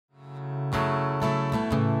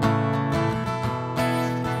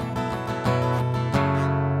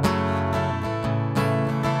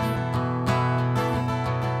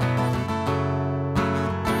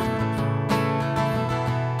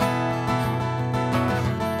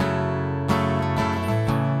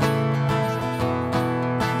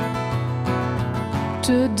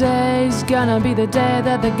Today's gonna be the day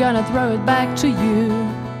that they're gonna throw it back to you.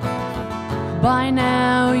 By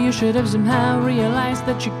now you should have somehow realized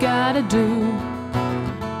that you gotta do.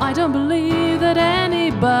 I don't believe that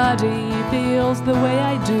anybody feels the way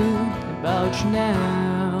I do about you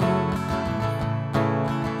now.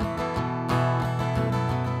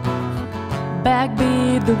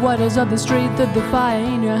 Backbeat the waters of the street, that the fire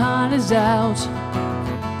in your heart is out.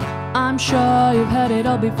 I'm sure you've heard it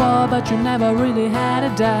all before, but you never really had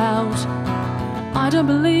a doubt. I don't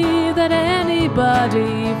believe that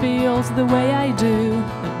anybody feels the way I do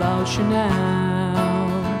about you now.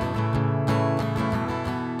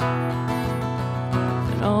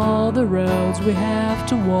 And all the roads we have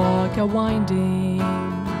to walk are winding,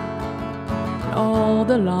 and all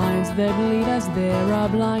the lines that lead us there are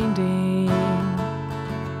blinding.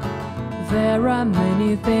 There are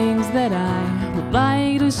many things that I would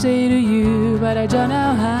like to say to you, but I don't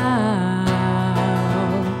know how.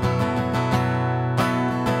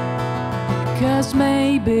 'Cause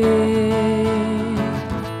maybe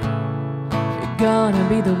you're gonna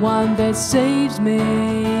be the one that saves me.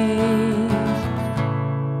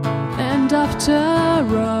 And after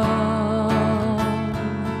all,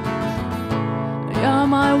 you're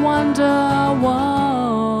my wonderwall.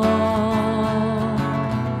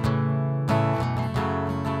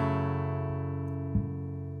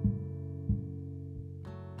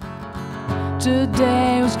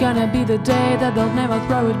 Today was gonna be the day that they'll never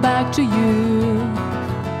throw it back to you.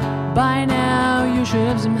 By now you should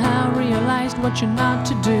have somehow realized what you're not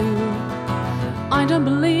to do. I don't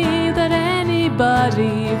believe that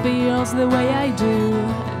anybody feels the way I do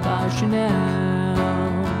about you now.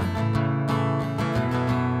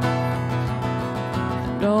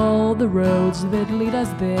 And all the roads that lead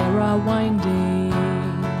us there are winding,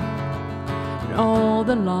 and all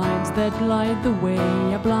the lines that light the way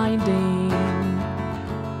are blinding.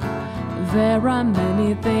 There are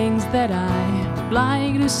many things that I'd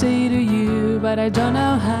like to say to you, but I don't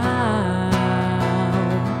know how.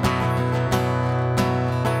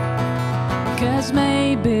 'Cause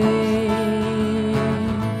maybe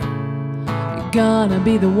you're gonna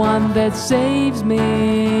be the one that saves me.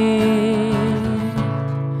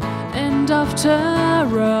 And after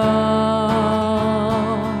all,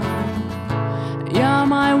 you're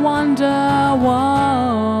my wonderwall.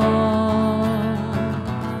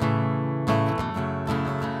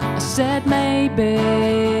 I said maybe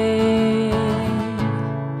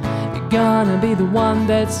you're gonna be the one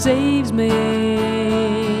that saves me.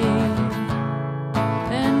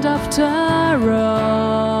 And after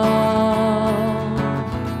all,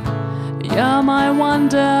 you're my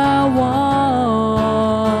wonderwall.